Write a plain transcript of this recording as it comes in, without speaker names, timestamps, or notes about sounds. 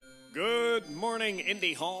morning,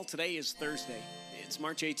 Indy Hall. Today is Thursday. It's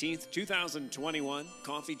March 18th, 2021.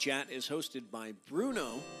 Coffee Chat is hosted by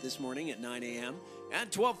Bruno this morning at 9 a.m.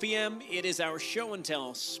 At 12 p.m., it is our show and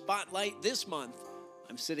tell spotlight this month.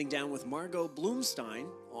 I'm sitting down with Margot Blumstein,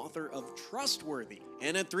 author of Trustworthy.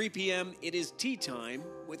 And at 3 p.m., it is tea time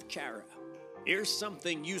with Kara. Here's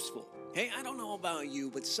something useful. Hey, I don't know about you,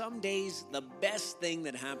 but some days the best thing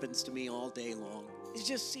that happens to me all day long is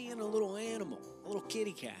just seeing a little animal, a little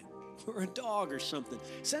kitty cat, or a dog or something.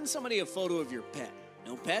 Send somebody a photo of your pet.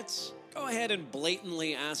 No pets? Go ahead and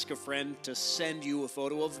blatantly ask a friend to send you a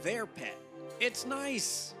photo of their pet. It's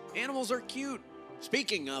nice. Animals are cute.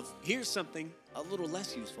 Speaking of, here's something a little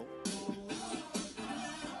less useful.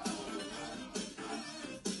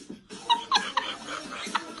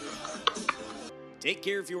 Take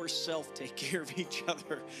care of yourself, take care of each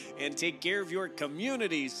other, and take care of your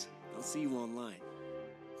communities. I'll see you online.